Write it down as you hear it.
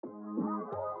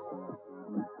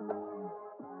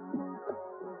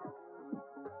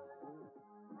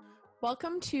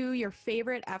Welcome to your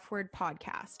favorite F Word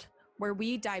podcast, where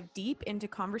we dive deep into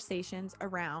conversations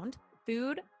around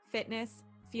food, fitness,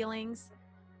 feelings,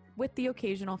 with the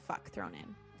occasional fuck thrown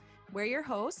in. We're your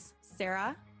hosts,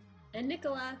 Sarah and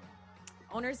Nicola,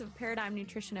 owners of Paradigm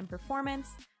Nutrition and Performance,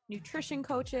 nutrition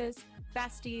coaches,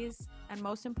 besties, and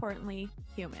most importantly,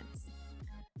 humans.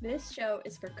 This show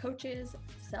is for coaches,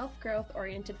 self-growth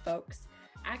oriented folks,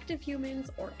 active humans,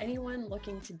 or anyone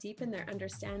looking to deepen their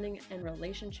understanding and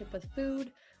relationship with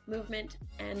food, movement,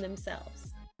 and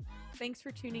themselves. Thanks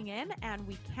for tuning in, and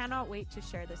we cannot wait to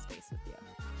share this space with you.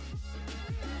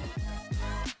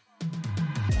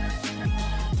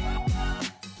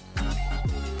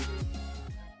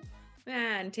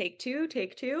 And take two.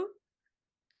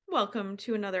 Welcome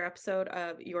to another episode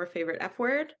of Your Favorite F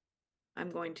Word. I'm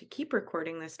going to keep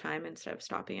recording this time instead of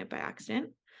stopping it by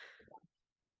accident.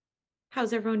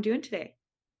 How's everyone doing today?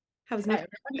 How's Nicola?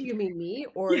 Do you mean me,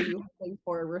 or are you hoping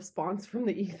for a response from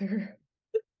the ether?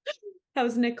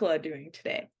 How's Nicola doing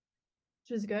today?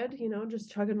 Just good, just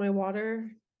chugging my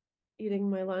water, eating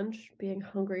my lunch, being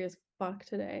hungry as fuck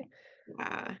today.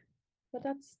 Yeah. But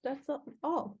that's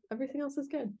all. Everything else is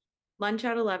good. Lunch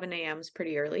at 11 a.m. is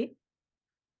pretty early.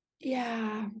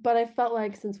 Yeah, but I felt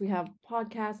like since we have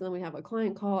podcasts and then we have a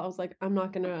client call, I was like, I'm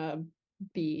not gonna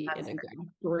be in a good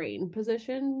brain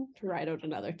position to write out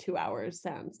another 2 hours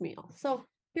sans meal. So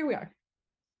here we are.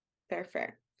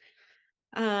 Fair.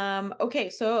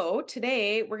 Okay, so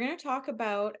today we're going to talk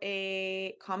about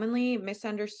a commonly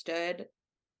misunderstood.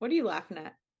 What are you laughing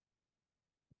at?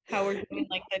 How we're doing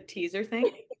like the teaser thing?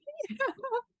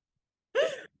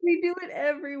 We do it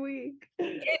every week.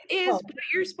 It is what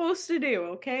you're supposed to do,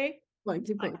 okay?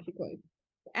 Keep going.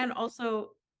 And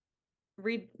also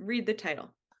read the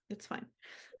title. It's fine.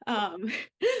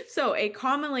 So a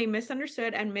commonly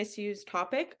misunderstood and misused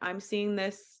topic. I'm seeing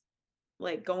this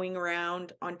like going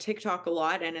around on TikTok a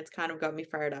lot, and it's kind of got me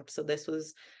fired up. So this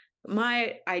was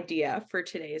my idea for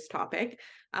today's topic.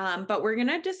 But we're going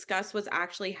to discuss what's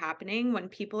actually happening when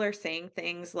people are saying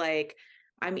things like,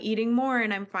 I'm eating more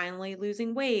and I'm finally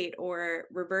losing weight, or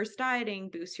reverse dieting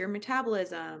boosts your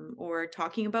metabolism, or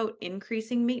talking about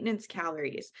increasing maintenance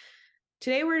calories.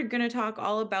 Today, we're going to talk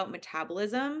all about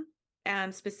metabolism,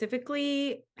 and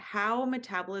specifically how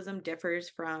metabolism differs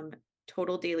from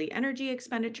total daily energy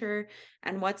expenditure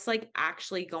and what's like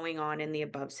actually going on in the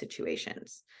above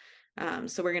situations.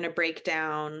 So we're going to break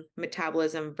down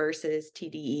metabolism versus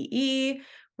TDEE.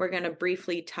 We're going to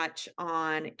briefly touch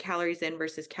on calories in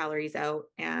versus calories out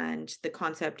and the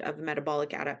concept of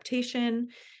metabolic adaptation.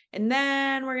 And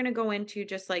then we're going to go into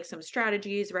just like some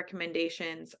strategies,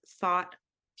 recommendations, thought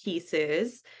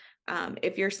pieces.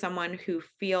 If you're someone who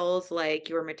feels like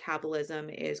your metabolism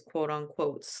is quote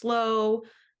unquote slow,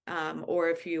 or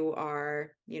if you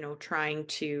are, trying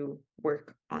to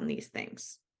work on these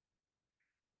things.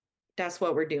 That's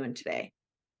what we're doing today.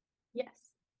 Yes.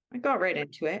 I got right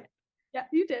into it. Yeah,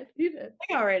 you did.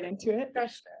 I got right into it.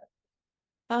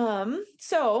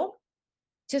 So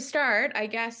to start, I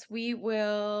guess we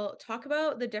will talk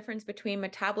about the difference between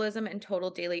metabolism and total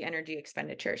daily energy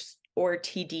expenditures, or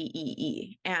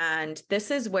TDEE. And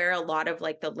this is where a lot of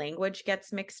like the language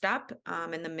gets mixed up,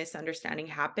 and the misunderstanding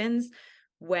happens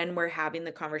when we're having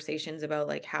the conversations about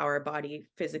like how our body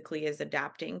physically is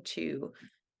adapting to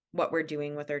what we're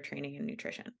doing with our training and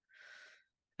nutrition.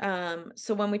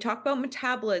 So when we talk about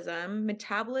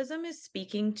metabolism is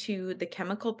speaking to the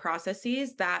chemical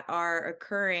processes that are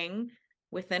occurring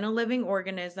within a living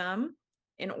organism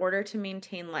in order to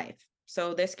maintain life.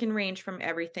 So this can range from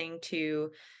everything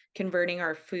to converting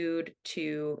our food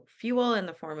to fuel in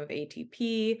the form of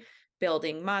ATP,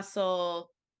 building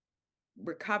muscle,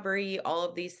 recovery, all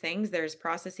of these things. There's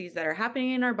processes that are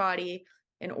happening in our body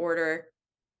in order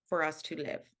for us to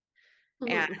live.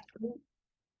 And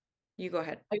you go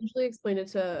ahead. I usually explain it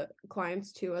to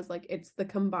clients too as like it's the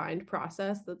combined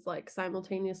process that's like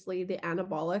simultaneously the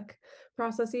anabolic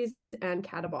processes and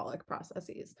catabolic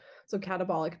processes. So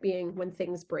catabolic being when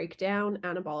things break down,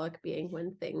 anabolic being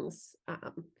when things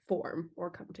form or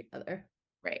come together.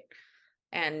 Right.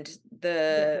 And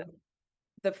the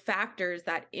factors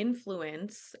that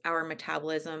influence our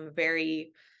metabolism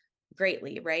vary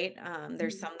greatly, right?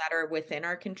 There's some that are within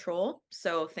our control.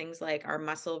 So things like our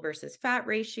muscle versus fat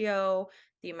ratio,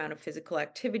 the amount of physical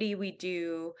activity we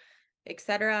do,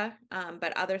 etc.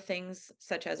 But other things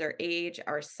such as our age,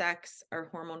 our sex, our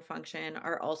hormone function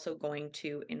are also going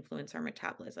to influence our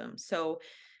metabolism. So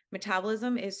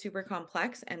metabolism is super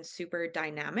complex and super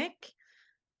dynamic.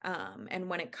 And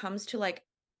when it comes to like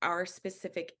our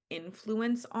specific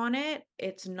influence on it.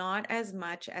 It's not as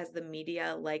much as the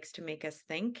media likes to make us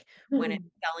think when it's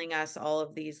selling us all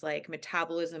of these like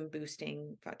metabolism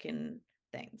boosting fucking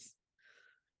things.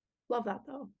 Love that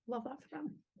though. Love that for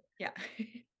them. Yeah.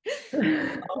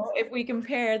 So if we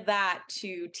compare that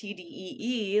to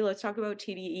TDEE, let's talk about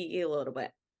TDEE a little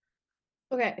bit.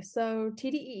 Okay, so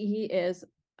TDEE is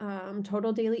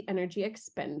total daily energy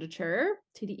expenditure.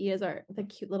 TDE is the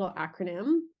cute little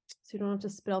acronym, so you don't have to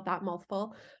spit out that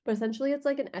mouthful. But essentially, it's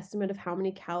like an estimate of how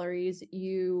many calories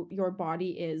your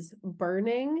body is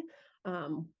burning,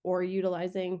 or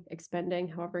utilizing, expending,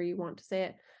 however you want to say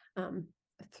it,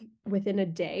 within a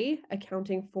day,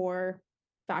 accounting for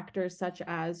factors such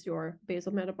as your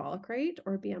basal metabolic rate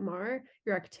or BMR,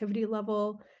 your activity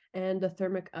level, and the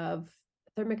thermic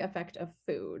effect of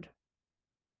food.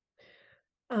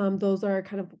 Those are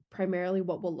kind of primarily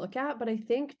what we'll look at, but I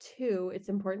think too, it's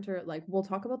important to like, we'll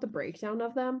talk about the breakdown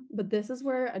of them, but this is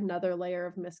where another layer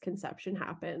of misconception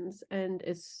happens, and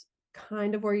is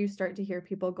kind of where you start to hear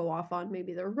people go off on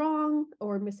maybe they're wrong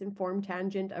or misinformed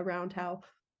tangent around how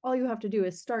all you have to do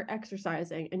is start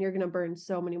exercising and you're going to burn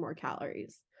so many more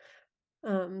calories.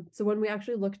 So when we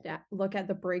actually look at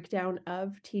the breakdown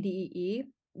of TDEE,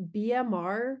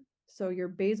 BMR, so your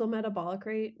basal metabolic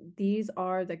rate, these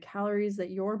are the calories that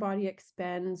your body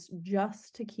expends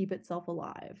just to keep itself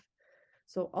alive.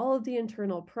 So all of the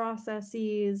internal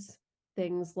processes,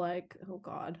 things like, oh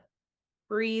God,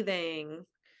 Breathing,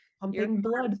 pumping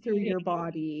blood through your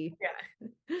body.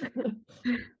 Yeah.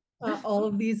 All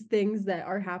of these things that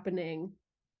are happening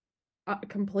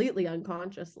completely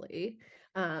unconsciously,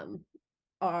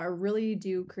 are really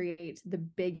do create the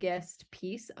biggest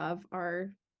piece of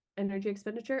our energy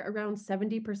expenditure, around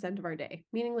 70% of our day,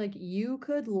 meaning like you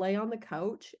could lay on the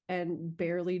couch and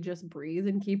barely just breathe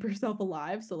and keep yourself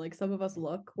alive. So like some of us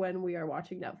look when we are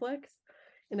watching Netflix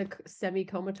in a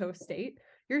semi-comatose state,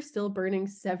 you're still burning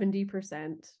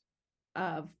 70%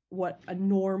 of what a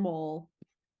normal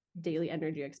daily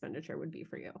energy expenditure would be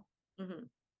for you. Mm-hmm.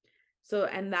 So,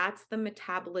 and that's the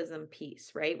metabolism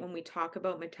piece, right? When we talk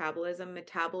about metabolism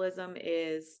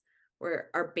is where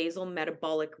our basal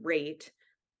metabolic rate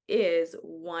is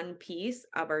one piece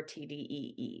of our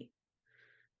TDEE.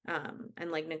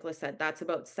 And like Nicholas said, that's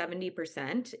about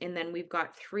 70%. And then we've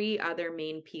got three other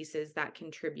main pieces that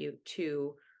contribute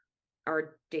to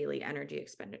our daily energy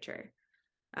expenditure.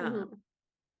 Do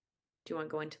you want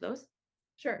to go into those?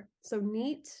 Sure. So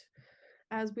NEAT,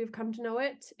 as we've come to know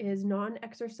it, is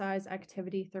non-exercise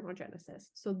activity thermogenesis.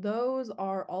 So those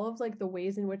are all of like the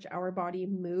ways in which our body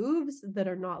moves that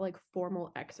are not like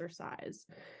formal exercise.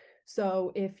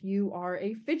 So if you are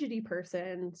a fidgety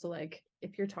person, so like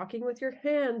if you're talking with your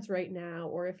hands right now,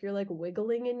 or if you're like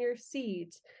wiggling in your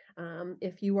seat,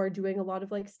 if you are doing a lot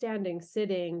of like standing,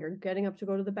 sitting, or getting up to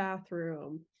go to the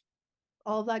bathroom,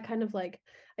 all of that kind of like,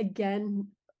 again,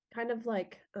 kind of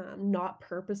like not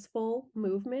purposeful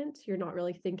movement. You're not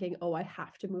really thinking, oh, I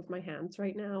have to move my hands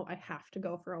right now. I have to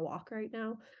go for a walk right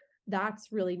now.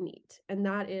 That's really neat. And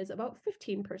that is about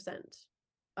 15%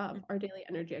 of our daily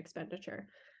energy expenditure.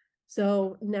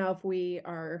 So now if we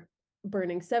are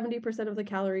burning 70% of the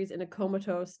calories in a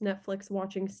comatose Netflix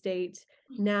watching state,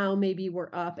 now maybe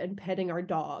we're up and petting our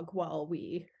dog while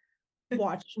we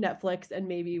watch Netflix, and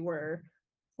maybe we're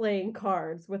playing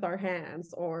cards with our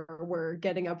hands, or we're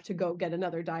getting up to go get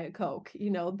another Diet Coke.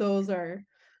 Those are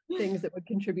things that would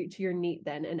contribute to your NEAT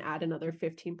then, and add another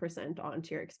 15%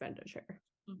 onto your expenditure.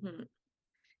 Mm-hmm.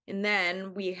 And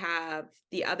then we have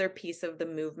the other piece of the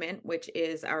movement, which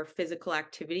is our physical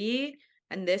activity.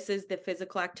 And this is the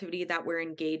physical activity that we're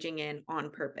engaging in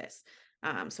on purpose.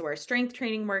 So our strength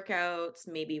training workouts,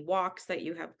 maybe walks that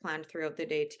you have planned throughout the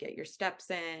day to get your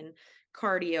steps in,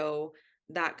 cardio,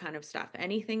 that kind of stuff.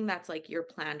 Anything that's like your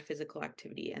planned physical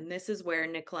activity. And this is where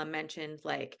Nicola mentioned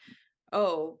like,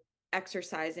 oh,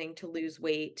 exercising to lose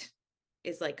weight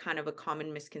is like kind of a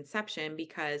common misconception,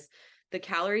 because the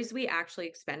calories we actually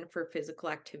expend for physical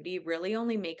activity really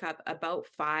only make up about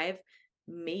 5,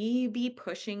 maybe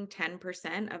pushing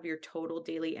 10% of your total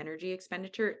daily energy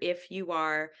expenditure if you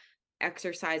are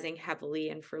exercising heavily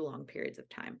and for long periods of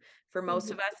time. For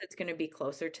most of us, it's going to be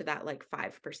closer to that like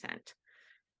 5%.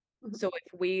 So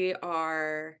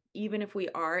even if we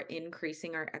are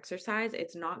increasing our exercise,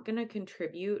 it's not going to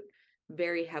contribute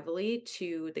very heavily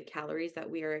to the calories that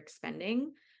we are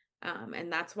expending.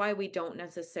 And that's why we don't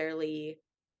necessarily,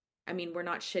 we're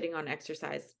not shitting on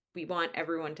exercise. We want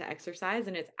everyone to exercise,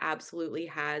 and it absolutely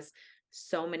has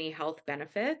so many health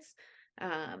benefits,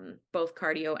 both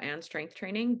cardio and strength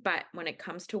training. But when it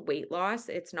comes to weight loss,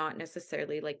 it's not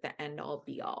necessarily like the end all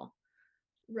be all.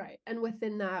 Right. And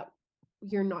within that,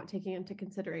 you're not taking into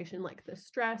consideration like the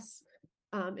stress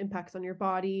impacts on your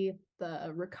body,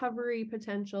 the recovery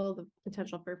potential, the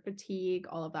potential for fatigue,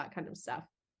 all of that kind of stuff.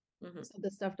 So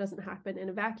this stuff doesn't happen in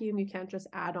a vacuum. You can't just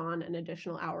add on an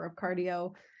additional hour of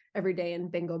cardio every day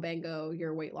and bingo bango,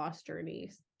 your weight loss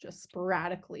journey just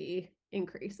sporadically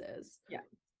increases. Yeah.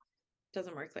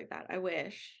 Doesn't work like that. I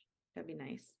wish. That'd be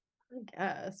nice. I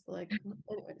guess, but like,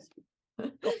 anyways.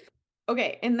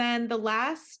 Okay, and then the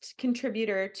last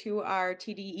contributor to our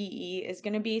TDEE is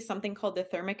going to be something called the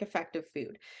thermic effect of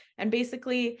food. And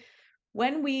basically,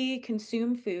 when we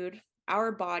consume food,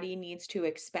 our body needs to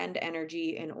expend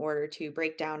energy in order to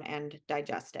break down and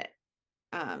digest it.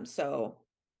 So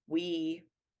we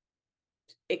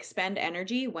expend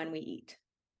energy when we eat.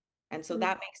 And so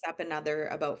that makes up another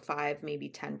about 5, maybe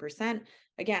 10%.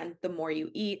 Again, the more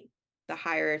you eat, the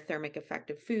higher thermic effect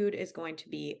of food is going to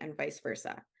be, and vice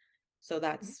versa. So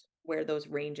that's where those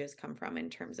ranges come from in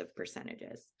terms of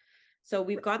percentages. So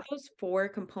we've got those 4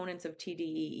 components of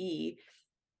TDEE.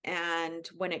 And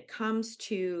when it comes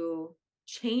to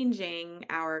changing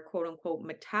our quote unquote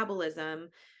metabolism,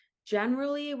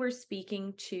 generally we're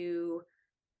speaking to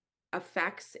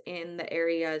effects in the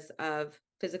areas of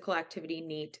physical activity,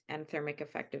 NEAT, and thermic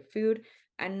effect of food,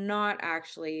 and not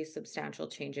actually substantial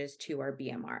changes to our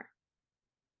BMR.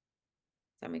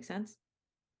 Does that make sense?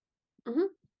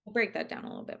 We'll break that down a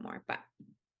little bit more, but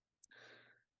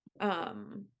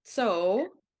so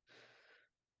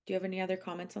do you have any other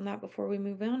comments on that before we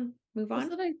move on? Just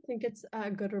that I think it's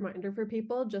a good reminder for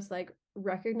people, just like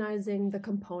recognizing the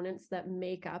components that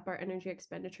make up our energy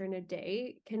expenditure in a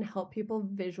day can help people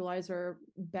visualize or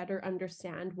better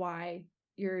understand why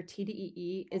your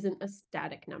TDEE isn't a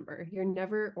static number. You're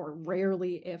never or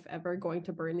rarely, if ever, going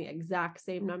to burn the exact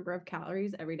same number of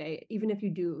calories every day, even if you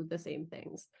do the same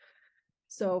things.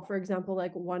 So, for example,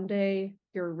 like one day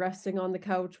you're resting on the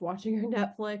couch watching your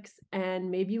Netflix, and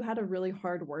maybe you had a really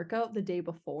hard workout the day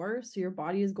before. So, your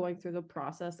body is going through the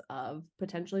process of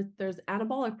potentially there's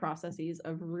anabolic processes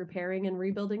of repairing and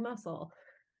rebuilding muscle.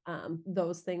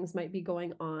 Those things might be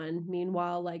going on.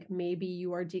 Meanwhile, like maybe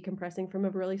you are decompressing from a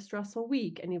really stressful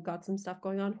week and you've got some stuff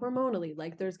going on hormonally.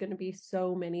 Like, there's going to be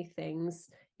so many things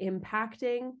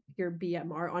impacting your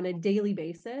BMR on a daily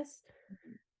basis,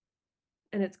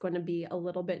 and it's going to be a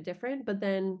little bit different. But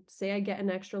then say I get an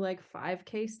extra like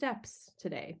 5K steps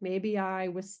today. Maybe I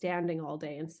was standing all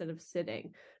day instead of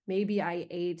sitting. Maybe I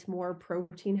ate more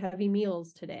protein heavy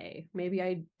meals today. Maybe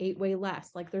I ate way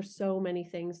less. Like, there's so many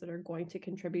things that are going to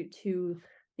contribute to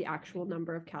the actual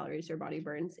number of calories your body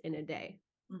burns in a day.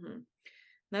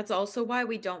 That's also why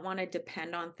we don't want to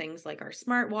depend on things like our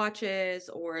smartwatches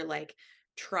or like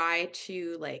try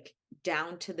to like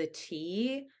down to the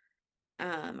T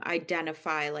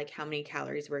identify like how many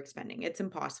calories we're expending. It's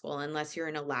impossible unless you're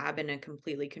in a lab in a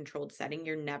completely controlled setting.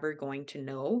 You're never going to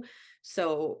know.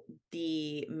 So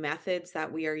the methods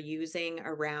that we are using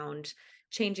around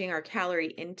changing our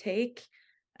calorie intake,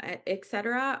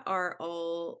 etc., are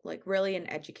all like really an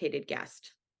educated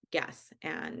guess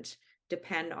and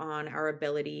depend on our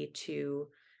ability to,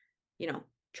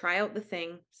 try out the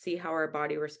thing, see how our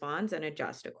body responds, and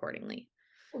adjust accordingly.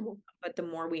 But the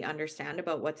more we understand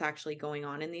about what's actually going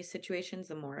on in these situations,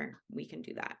 the more we can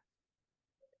do that.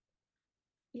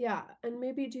 Yeah. And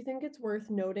maybe do you think it's worth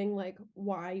noting like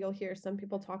why you'll hear some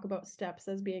people talk about steps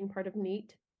as being part of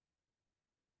NEAT?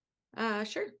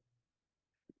 Sure.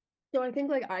 So I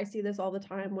think like I see this all the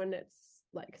time when it's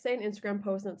like, say, an Instagram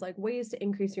post and it's like ways to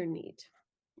increase your NEAT.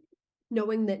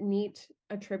 Knowing that NEAT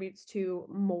attributes to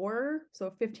more,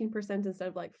 so 15% instead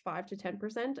of like 5 to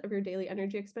 10% of your daily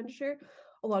energy expenditure,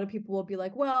 a lot of people will be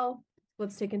like, well,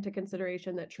 let's take into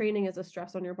consideration that training is a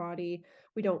stress on your body.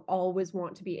 We don't always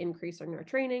want to be increasing our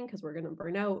training because we're going to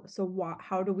burn out. So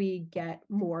how do we get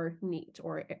more NEAT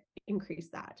or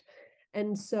increase that?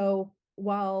 And so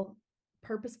while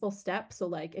purposeful steps, so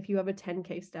like if you have a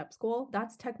 10K steps goal,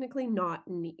 that's technically not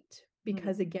NEAT,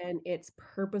 because again, it's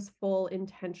purposeful,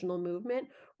 intentional movement,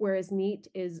 whereas NEAT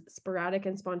is sporadic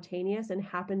and spontaneous and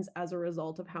happens as a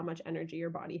result of how much energy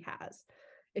your body has.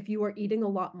 If you are eating a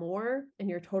lot more and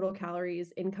your total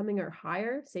calories incoming are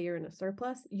higher, say you're in a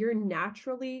surplus, you're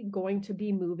naturally going to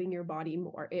be moving your body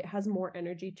more. It has more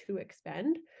energy to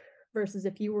expend. Versus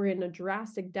if you were in a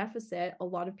drastic deficit, a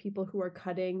lot of people who are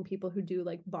cutting, people who do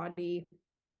like bodybuilding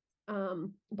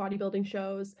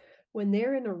shows, when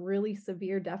they're in a really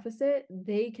severe deficit,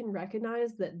 they can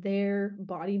recognize that their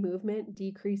body movement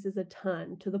decreases a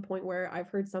ton, to the point where I've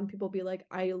heard some people be like,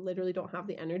 I literally don't have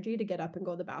the energy to get up and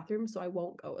go to the bathroom, so I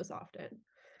won't go as often.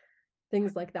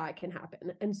 Things like that can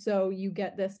happen. And so you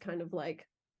get this kind of like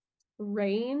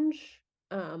range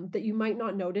that you might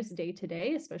not notice day to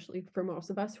day, especially for most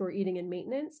of us who are eating in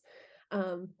maintenance.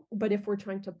 But if we're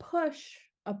trying to push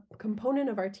a component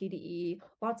of our TDE,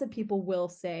 lots of people will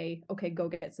say, okay, go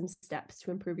get some steps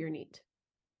to improve your NEAT.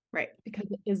 Right. Because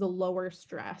it is a lower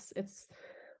stress. It's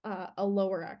a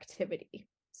lower activity.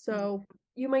 So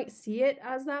you might see it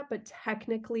as that, but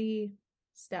technically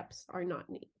steps are not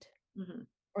NEAT.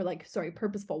 Or like, sorry,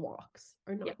 purposeful walks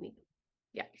are not NEAT.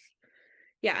 Yeah.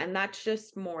 Yeah. And that's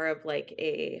just more of like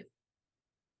a,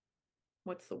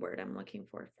 what's the word I'm looking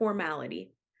for?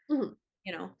 Formality. You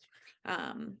know,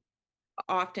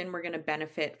 often we're going to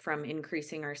benefit from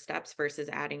increasing our steps versus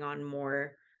adding on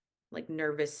more like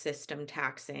nervous system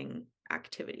taxing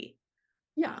activity.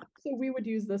 Yeah. So we would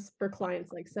use this for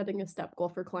clients, like setting a step goal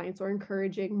for clients or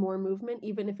encouraging more movement,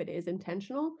 even if it is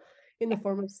intentional in the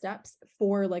form of steps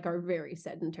for like our very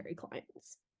sedentary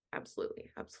clients.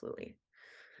 Absolutely. Absolutely.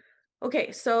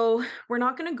 Okay, so we're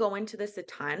not going to go into this a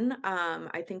ton.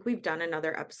 I think we've done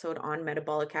another episode on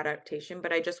metabolic adaptation,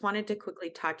 but I just wanted to quickly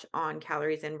touch on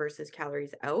calories in versus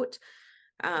calories out,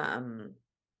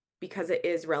 because it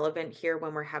is relevant here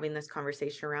when we're having this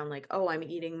conversation around like, oh, I'm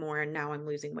eating more and now I'm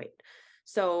losing weight.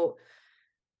 So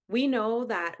we know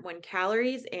that when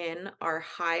calories in are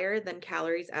higher than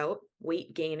calories out,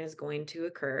 weight gain is going to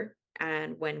occur.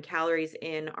 And when calories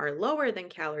in are lower than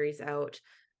calories out,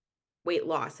 weight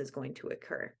loss is going to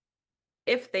occur.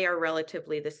 If they are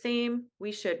relatively the same,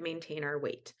 we should maintain our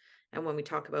weight. And when we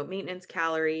talk about maintenance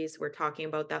calories, we're talking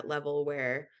about that level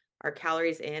where our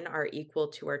calories in are equal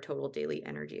to our total daily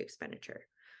energy expenditure.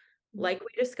 Like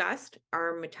we discussed,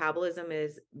 our metabolism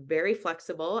is very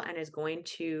flexible and is going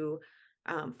to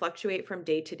fluctuate from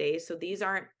day to day. So these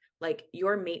aren't like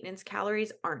your maintenance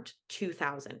calories aren't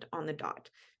 2000 on the dot.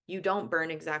 You don't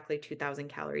burn exactly 2000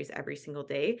 calories every single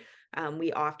day.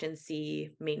 We often see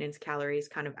maintenance calories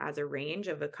kind of as a range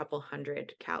of a couple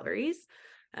hundred calories,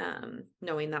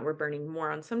 knowing that we're burning more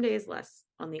on some days, less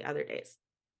on the other days.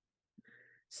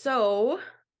 So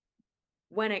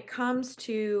when it comes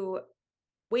to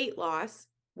weight loss,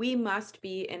 we must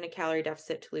be in a calorie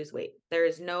deficit to lose weight. There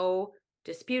is no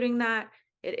disputing that.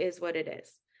 It is what it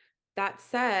is. That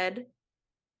said,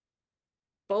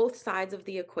 both sides of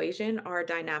the equation are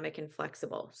dynamic and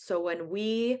flexible. So when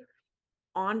we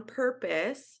on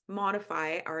purpose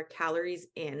modify our calories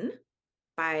in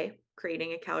by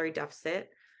creating a calorie deficit,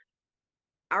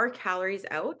 our calories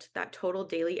out, that total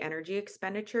daily energy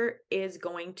expenditure, is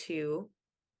going to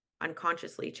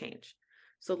unconsciously change.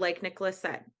 So like Nicholas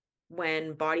said,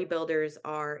 when bodybuilders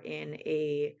are in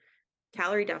a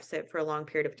calorie deficit for a long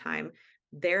period of time,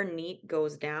 their NEAT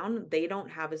goes down. They don't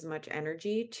have as much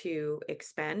energy to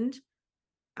expend.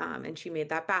 And she made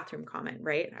that bathroom comment,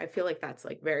 right? I feel like that's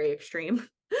like very extreme.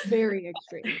 Very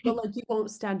extreme. But like you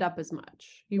won't stand up as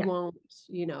much. You Yeah. won't,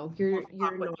 you know, you're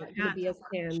not going to be as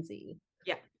handsy.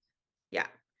 Yeah. Yeah.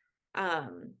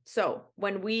 So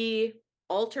when we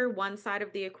alter one side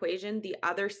of the equation, the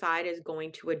other side is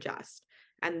going to adjust.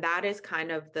 And that is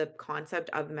kind of the concept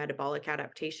of metabolic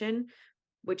adaptation,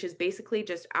 which is basically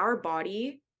just our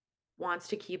body wants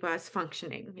to keep us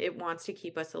functioning. It wants to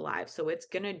keep us alive. So it's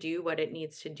going to do what it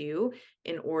needs to do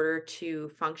in order to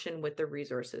function with the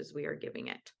resources we are giving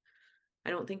it. I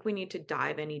don't think we need to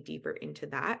dive any deeper into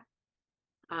that.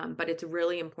 But it's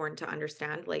really important to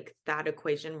understand like that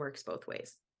equation works both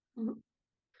ways.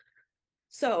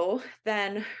 So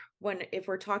then if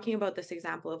we're talking about this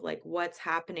example of like what's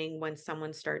happening when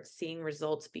someone starts seeing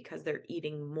results because they're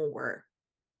eating more.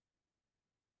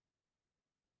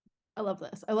 I love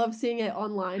this. I love seeing it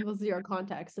online with zero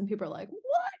context and people are like,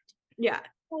 what? Yeah.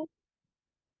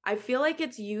 I feel like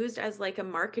it's used as like a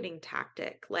marketing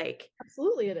tactic. Like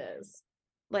Absolutely it is.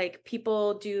 Like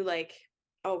people do like,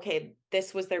 okay,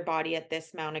 this was their body at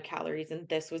this amount of calories and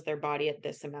this was their body at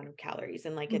this amount of calories.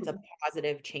 And like it's a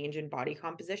positive change in body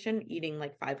composition, eating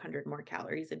like 500 more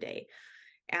calories a day.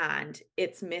 And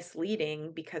it's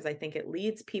misleading because I think it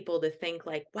leads people to think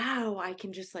like, wow, I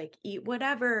can just like eat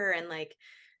whatever and like,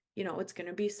 you know, it's going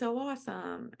to be so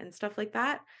awesome and stuff like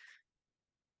that.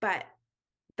 But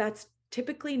that's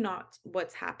typically not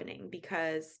what's happening,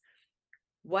 because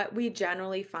what we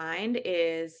generally find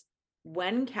is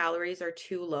when calories are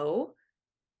too low,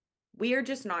 we are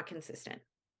just not consistent,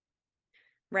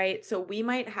 right? So we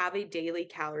might have a daily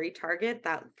calorie target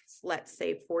that's, let's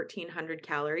say, 1400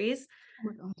 calories. Oh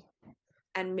my God.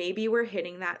 And maybe we're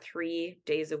hitting that 3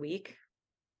 days a week,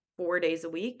 4 days a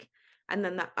week. And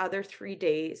then the other 3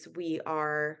 days we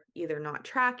are either not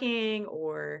tracking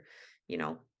or, you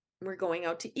know, we're going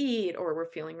out to eat or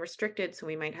we're feeling restricted. So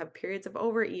we might have periods of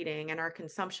overeating, and our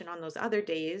consumption on those other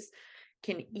days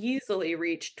can easily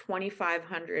reach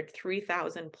 2,500,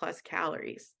 3,000 plus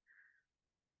calories,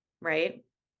 right?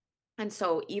 And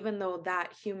so even though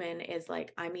that human is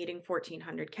like, I'm eating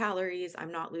 1,400 calories,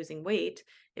 I'm not losing weight,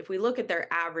 if we look at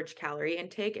their average calorie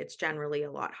intake, it's generally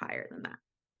a lot higher than that.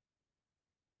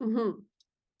 Mhm.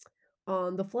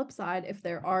 On the flip side, if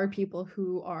there are people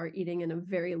who are eating in a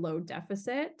very low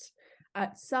deficit,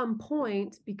 at some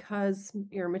point, because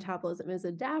your metabolism is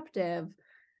adaptive,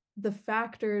 the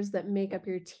factors that make up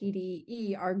your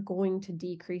TDE are going to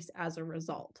decrease as a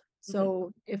result.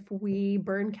 So if we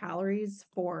burn calories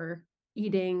for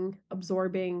eating,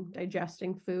 absorbing,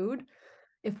 digesting food,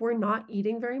 if we're not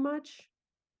eating very much,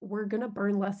 we're going to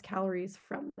burn less calories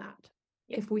from that.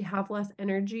 Yeah. If we have less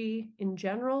energy in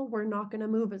general, we're not going to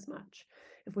move as much.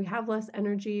 If we have less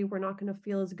energy, we're not going to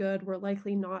feel as good. We're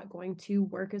likely not going to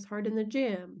work as hard in the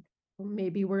gym.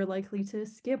 Maybe we're likely to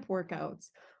skip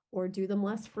workouts or do them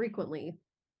less frequently.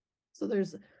 So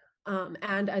there's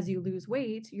and as you lose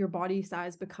weight, your body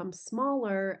size becomes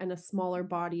smaller, and a smaller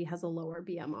body has a lower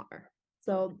BMR.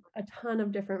 So a ton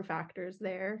of different factors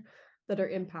there that are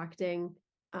impacting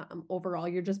overall.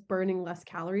 You're just burning less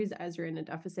calories as you're in a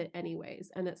deficit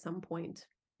anyways. And at some point,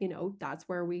 that's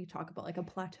where we talk about like a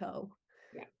plateau.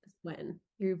 Yeah. When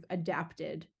you've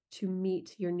adapted to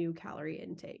meet your new calorie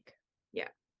intake. Yeah.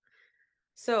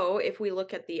 So if we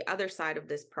look at the other side of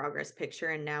this progress picture,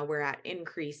 and now we're at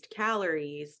increased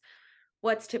calories,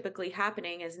 what's typically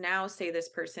happening is now, say this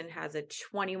person has a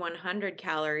 2,100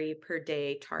 calorie per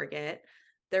day target,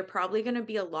 they're probably going to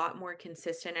be a lot more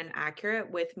consistent and accurate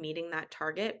with meeting that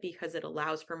target because it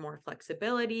allows for more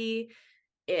flexibility.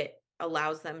 It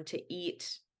allows them to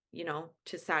eat,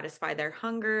 to satisfy their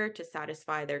hunger, to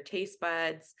satisfy their taste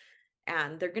buds,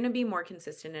 and they're going to be more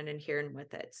consistent and adherent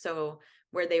with it. So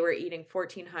where they were eating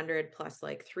 1,400 plus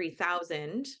like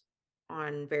 3,000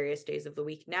 on various days of the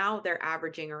week, now they're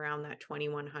averaging around that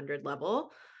 2,100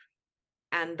 level.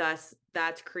 And thus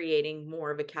that's creating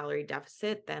more of a calorie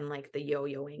deficit than like the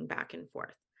yo-yoing back and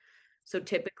forth. So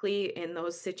typically in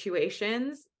those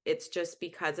situations, it's just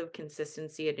because of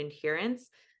consistency and adherence,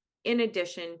 in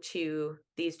addition to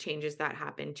these changes that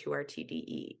happen to our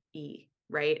TDEE,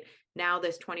 right? Now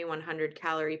this 2,100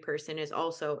 calorie person is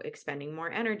also expending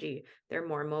more energy. They're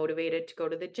more motivated to go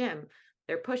to the gym.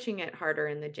 They're pushing it harder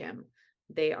in the gym.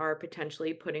 They are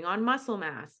potentially putting on muscle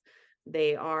mass.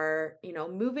 They are,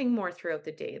 moving more throughout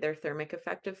the day. Their thermic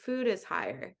effect of food is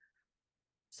higher.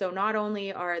 So not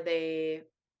only are they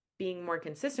being more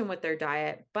consistent with their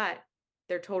diet, but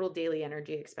their total daily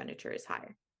energy expenditure is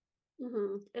higher.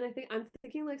 And I think I'm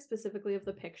thinking like specifically of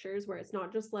the pictures where it's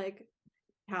not just like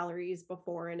calories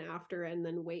before and after and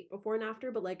then weight before and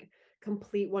after, but like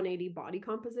complete 180 body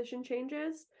composition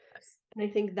changes. Yes. And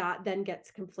I think that then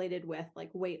gets conflated with like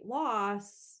weight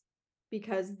loss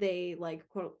because they like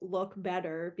quote look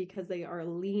better because they are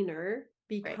leaner,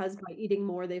 because by eating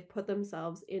more they've put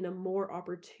themselves in a more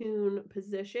opportune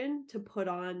position to put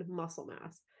on muscle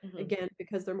mass. Again,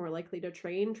 because they're more likely to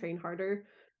train harder,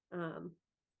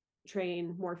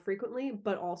 train more frequently,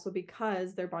 but also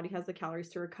because their body has the calories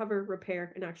to recover,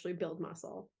 repair, and actually build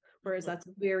muscle. Whereas that's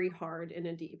very hard in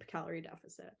a deep calorie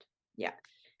deficit. Yeah.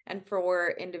 And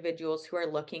for individuals who are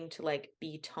looking to like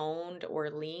be toned or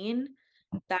lean,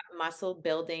 that muscle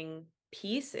building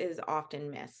piece is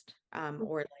often missed,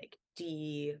 or like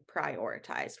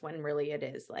deprioritized, when really it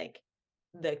is like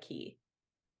the key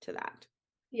to that.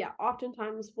 Yeah,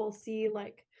 oftentimes we'll see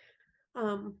like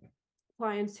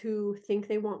clients who think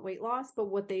they want weight loss, but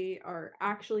what they are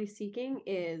actually seeking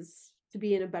is to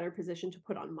be in a better position to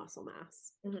put on muscle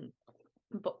mass.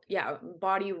 But yeah,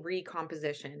 body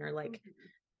recomposition or like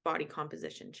body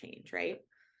composition change, right?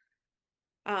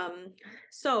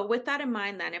 So with that in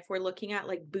mind, then if we're looking at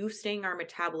like boosting our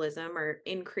metabolism or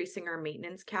increasing our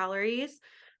maintenance calories,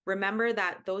 remember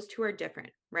that those two are different,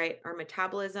 right? Our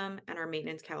metabolism and our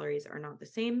maintenance calories are not the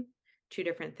same, two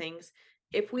different things.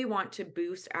 If we want to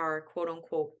boost our quote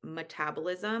unquote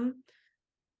metabolism,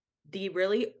 the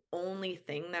really only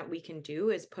thing that we can do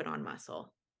is put on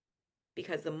muscle,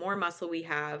 because the more muscle we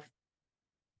have,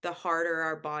 the harder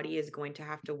our body is going to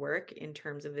have to work in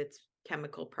terms of its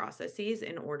chemical processes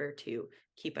in order to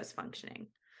keep us functioning.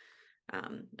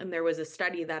 And there was a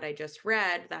study that I just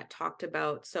read that talked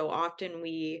about, so often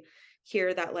we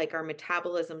hear that like our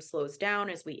metabolism slows down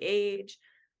as we age,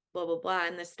 blah, blah, blah.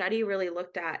 And the study really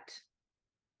looked at,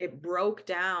 it broke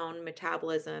down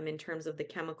metabolism in terms of the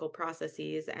chemical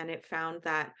processes, and it found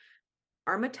that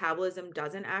our metabolism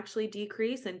doesn't actually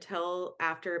decrease until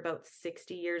after about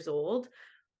 60 years old.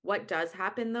 What does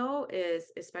happen though is,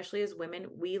 especially as women,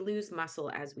 we lose muscle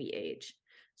as we age.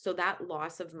 So that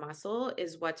loss of muscle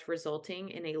is what's resulting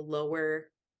in a lower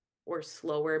or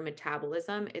slower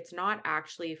metabolism. It's not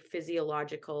actually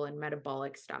physiological and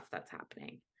metabolic stuff that's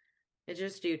happening. It's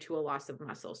just due to a loss of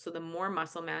muscle. So the more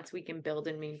muscle mass we can build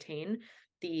and maintain,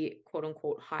 the quote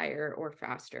unquote higher or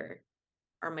faster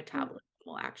our metabolism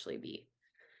will actually be.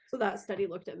 So that study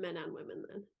looked at men and women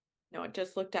then? No, it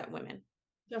just looked at women.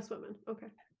 Just women. Okay.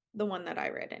 The one that I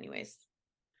read anyways,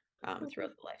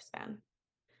 throughout the lifespan.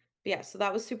 But yeah, so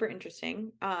that was super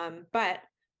interesting. But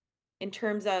in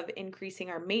terms of increasing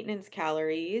our maintenance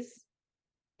calories,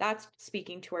 that's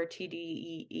speaking to our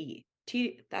TDEE.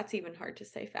 That's even hard to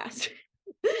say fast.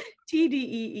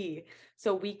 TDEE.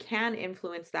 So we can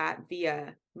influence that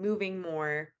via moving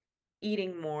more,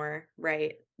 eating more,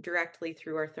 right? Directly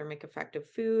through our thermic effect of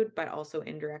food, but also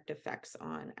indirect effects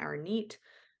on our NEAT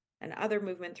and other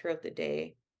movement throughout the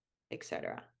day,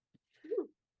 etc.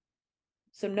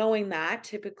 So knowing that,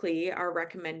 typically our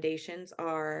recommendations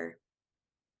are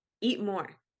eat more.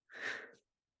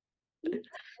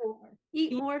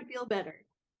 Eat more, feel better.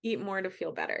 Eat more to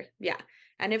feel better. Yeah.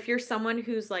 And if you're someone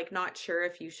who's like not sure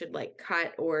if you should like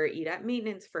cut or eat at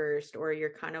maintenance first, or you're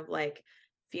kind of like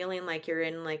feeling like you're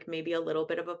in like maybe a little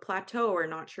bit of a plateau or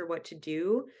not sure what to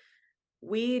do,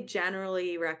 we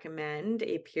generally recommend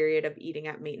a period of eating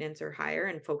at maintenance or higher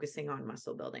and focusing on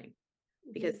muscle building.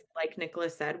 Because like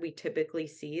Nicholas said, we typically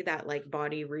see that like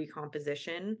body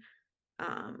recomposition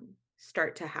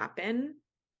start to happen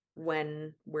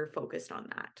when we're focused on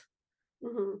that.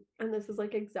 And this is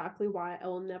like exactly why I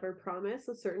will never promise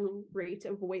a certain rate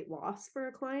of weight loss for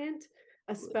a client,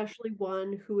 especially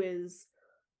one who is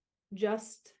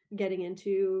just getting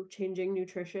into changing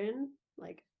nutrition,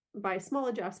 like by small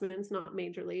adjustments, not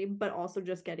majorly, but also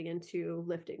just getting into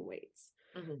lifting weights.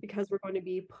 Because we're going to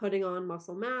be putting on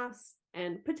muscle mass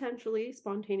and potentially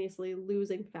spontaneously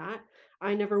losing fat.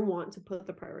 I never want to put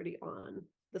the priority on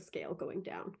the scale going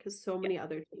down because so many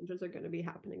other changes are going to be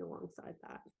happening alongside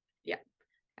that. Yeah.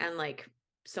 And like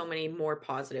so many more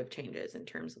positive changes in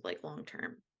terms of like long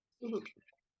term.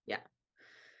 Yeah.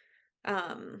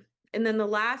 And then the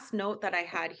last note that I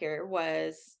had here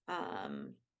was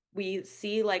we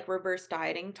see like reverse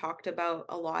dieting talked about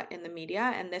a lot in the media,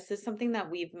 and this is something that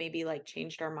we've maybe like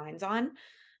changed our minds on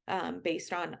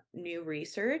based on new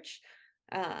research.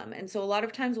 And so a lot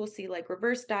of times we'll see like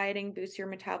reverse dieting boosts your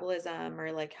metabolism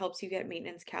or like helps you get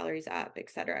maintenance calories up, et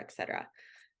cetera, et cetera.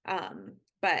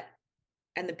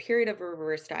 And the period of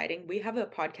reverse dieting, we have a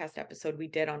podcast episode we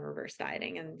did on reverse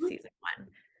dieting in season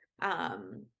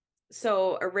 1.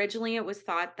 So originally it was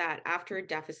thought that after a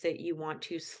deficit, you want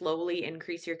to slowly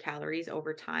increase your calories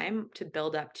over time to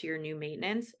build up to your new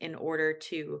maintenance in order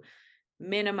to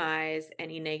minimize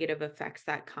any negative effects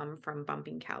that come from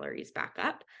bumping calories back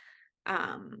up.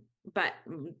 But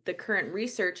the current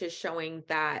research is showing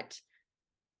that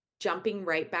jumping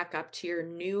right back up to your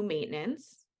new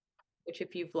maintenance, which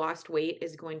if you've lost weight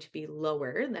is going to be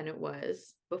lower than it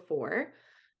was before,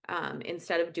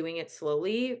 instead of doing it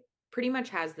slowly, pretty much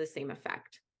has the same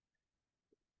effect.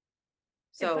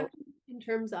 So in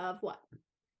terms of what?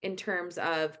 In terms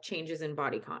of changes in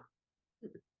body comp.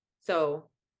 So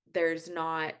there's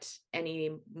not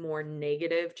any more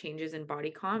negative changes in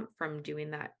body comp from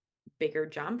doing that bigger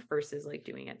jump versus like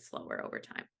doing it slower over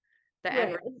time. The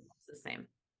end result is the same.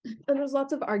 And there's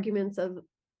lots of arguments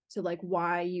to like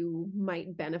why you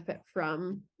might benefit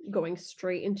from going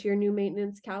straight into your new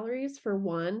maintenance calories. For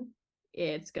one,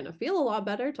 it's going to feel a lot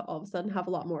better to all of a sudden have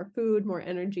a lot more food, more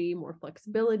energy, more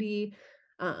flexibility.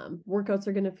 Workouts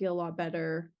are going to feel a lot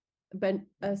better. But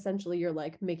essentially, you're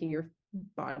like making your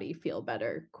body feel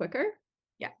better quicker.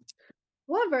 Yeah.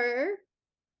 However,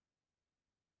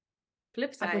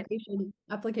 flip side,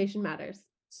 application matters.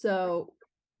 So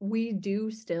we do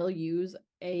still use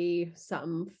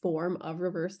some form of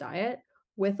reverse diet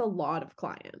with a lot of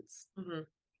clients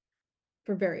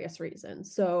for various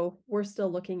reasons. So we're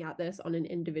still looking at this on an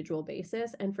individual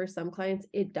basis. And for some clients,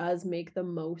 it does make the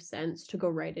most sense to go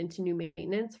right into new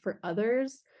maintenance. For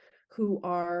others who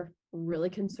are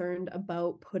really concerned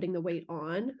about putting the weight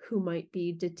on, who might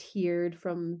be deterred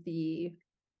from the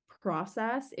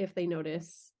process if they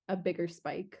notice a bigger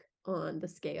spike on the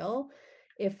scale,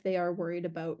 if they are worried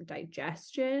about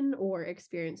digestion or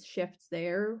experience shifts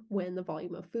there when the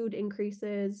volume of food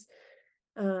increases,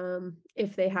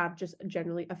 if they have just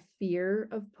generally a fear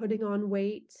of putting on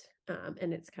weight,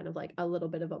 and it's kind of like a little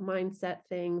bit of a mindset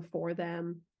thing for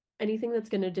them, anything that's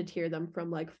going to deter them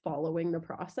from like following the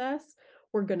process,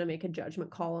 we're going to make a judgment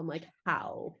call on like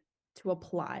how to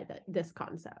apply this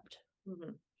concept.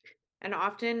 And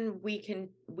often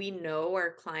we know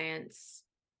our clients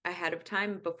ahead of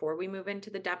time before we move into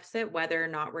the deficit, whether or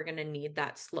not we're going to need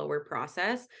that slower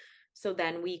process. So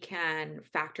then we can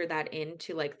factor that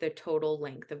into like the total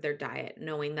length of their diet,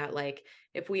 knowing that like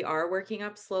if we are working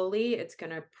up slowly, it's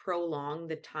going to prolong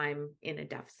the time in a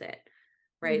deficit,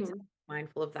 right? So Mhm.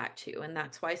 mindful of that too. And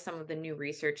that's why some of the new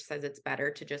research says it's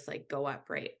better to just like go up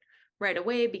right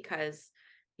away, because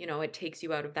it takes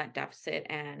you out of that deficit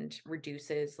and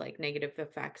reduces like negative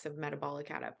effects of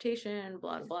metabolic adaptation,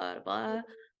 blah blah blah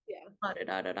Yeah. blah da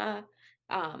da da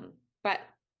da. But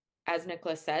as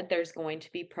Nicholas said, there's going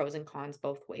to be pros and cons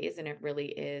both ways, and it really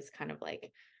is kind of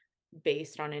like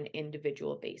based on an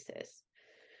individual basis.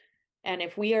 And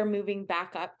if we are moving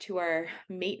back up to our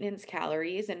maintenance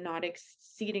calories and not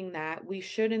exceeding that, we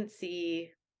shouldn't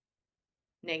see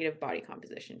negative body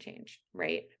composition change,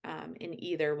 right? In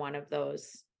either one of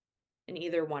those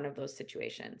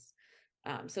situations.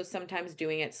 So sometimes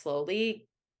doing it slowly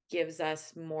gives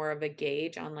us more of a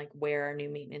gauge on like where our new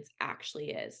maintenance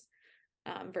actually is,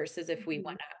 versus if we Mhm.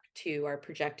 went up to our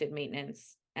projected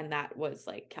maintenance and that was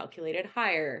like calculated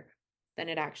higher than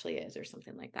it actually is or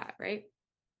something like that, right?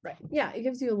 Right. Yeah, it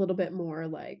gives you a little bit more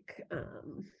like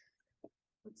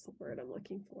what's the word I'm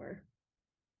looking for?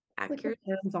 Like the Accurate.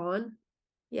 hands-on.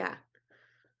 Yeah.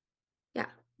 Yeah.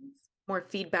 More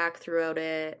feedback throughout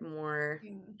it, more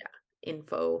Yeah.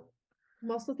 info.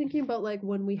 I'm also thinking about like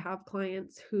when we have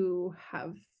clients who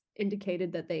have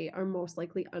indicated that they are most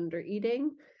likely under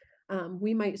eating,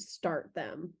 we might start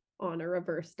them on a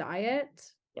reverse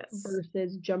diet Yes.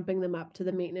 versus jumping them up to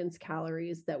the maintenance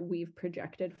calories that we've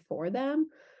projected for them.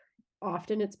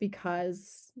 Often it's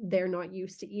because they're not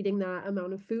used to eating that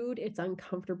amount of food. It's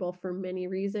uncomfortable for many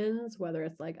reasons, whether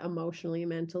it's like emotionally,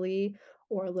 mentally,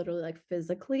 or literally like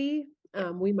physically.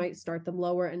 Yeah. We might start them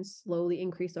lower and slowly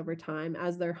increase over time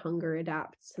as their hunger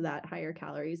adapts to that higher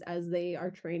calories, as they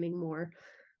are training more,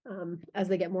 as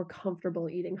they get more comfortable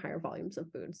eating higher volumes of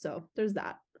food. So there's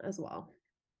that as well.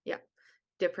 Yeah.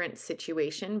 Different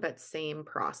situation, but same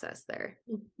process there.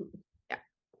 Mhm. Yeah.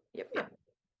 Yep. Yeah. Yep.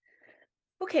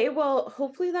 Okay, well,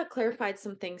 hopefully that clarified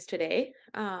some things today.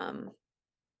 Yeah,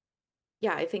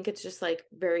 I think it's just like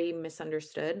very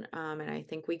misunderstood. And I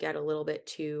think we get a little bit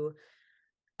too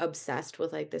obsessed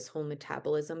with like this whole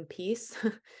metabolism piece,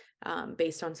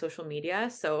 based on social media.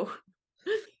 So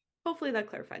hopefully that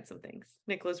clarified some things.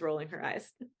 Nicola's rolling her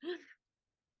eyes.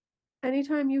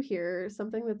 Anytime you hear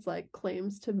something that's like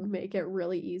claims to make it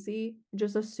really easy,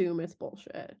 just assume it's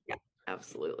bullshit. Yeah,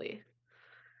 absolutely.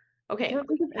 I Okay. can't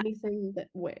think of anything that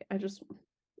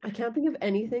I can't think of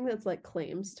anything that's like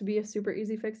claims to be a super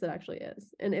easy fix that actually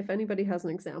is. And if anybody has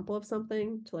an example of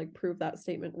something to like prove that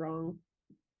statement wrong,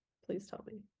 please tell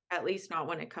me. At least not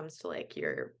when it comes to like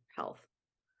your health.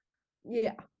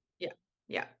 Yeah. Yeah.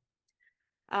 Yeah.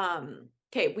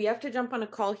 Okay, we have to jump on a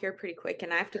call here pretty quick,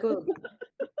 and I have to go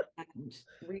and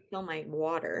refill my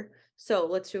water. So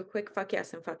let's do a quick fuck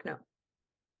yes and fuck no.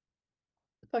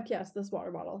 Fuck yes, this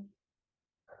water bottle.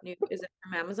 New, is it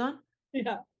from Amazon?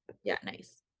 Yeah. Yeah,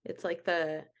 nice. It's like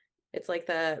the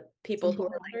people Some who are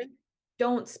water. like,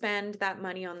 don't spend that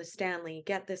money on the Stanley,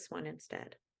 get this one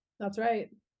instead. That's right.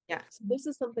 Yeah, So this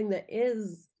is something that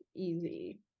is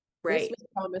easy. This right. was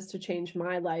promised to change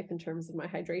my life in terms of my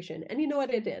hydration. And you know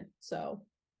what it did? So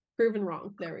proven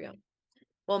wrong. There we go.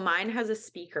 Well, mine has a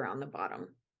speaker on the bottom.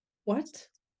 What?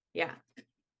 Yeah,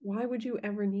 Why would you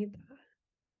ever need that?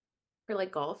 for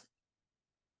like golf.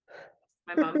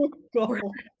 My mom. Golf.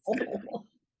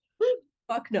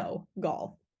 Fuck no,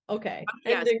 golf. Okay,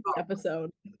 Yes, ending the golf. episode.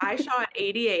 I shot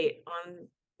 88 on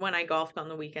when I golfed on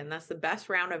the weekend. That's the best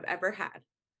round I've ever had.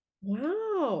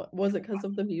 Wow. Was it because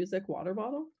of the music water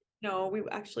bottle? No, we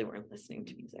actually weren't listening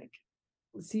to music.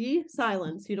 See,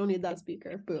 silence. You don't need that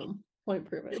speaker. Boom. Point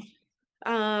proven.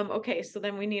 Okay, so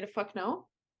then we need a fuck no.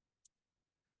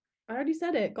 I already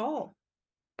said it. Golf.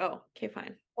 Oh, okay,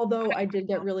 fine. Although I did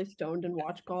get really stoned and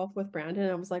watch golf with Brandon,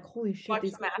 I was like, holy shit, Watch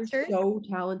these the guys are Masters. so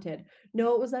talented.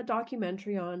 No, it was that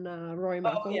documentary on Rory Oh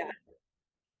McIlroy. yeah.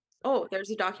 Oh, there's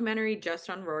a documentary just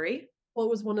on Rory. Well, it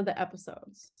was one of the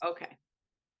episodes. Okay.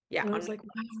 Yeah. And I On was like,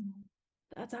 wow,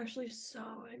 that's actually so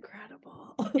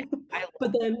incredible. yeah, I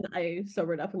But then I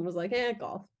sobered up and was like,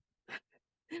 golf.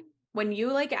 when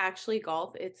you like actually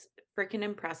golf, it's freaking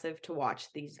impressive to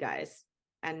watch these guys.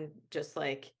 And just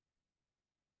like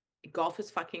golf is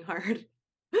fucking hard.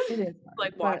 It is hard,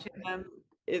 Like but watching them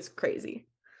is crazy.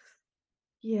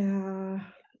 yeah,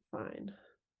 fine.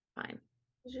 Fine.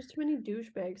 There's just too many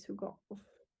douchebags who golf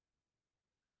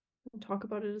and talk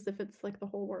about it as if it's like the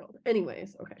whole world.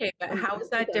 Anyways, okay. Okay, but how is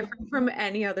that different from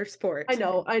any other sport? I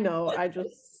know. I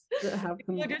just have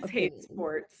some People just hate opinions.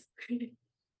 sports.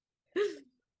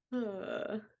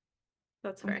 Uh,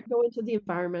 That's I fair. could go into the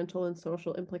environmental and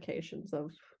social implications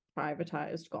of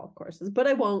privatized golf courses, but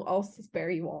I won't. I'll spare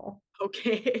you all.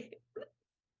 Okay.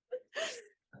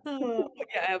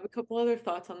 Yeah, I have a couple other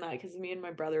thoughts on that because me and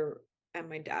my brother and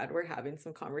my dad were having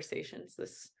some conversations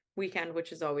this weekend,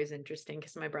 which is always interesting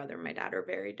because my brother and my dad are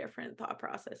very different thought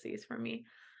processes from me.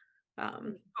 But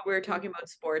we were talking about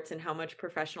sports and how much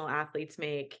professional athletes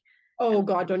make. Oh And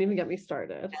God, don't even get me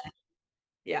started.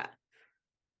 yeah,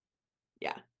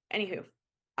 yeah. Anywho,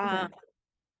 Okay.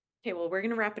 okay, well, we're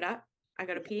gonna wrap it up. I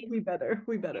gotta pee We better.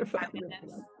 We better. 5 minutes,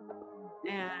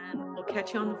 and we'll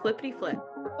catch you on the flippity flip.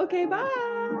 Okay, bye.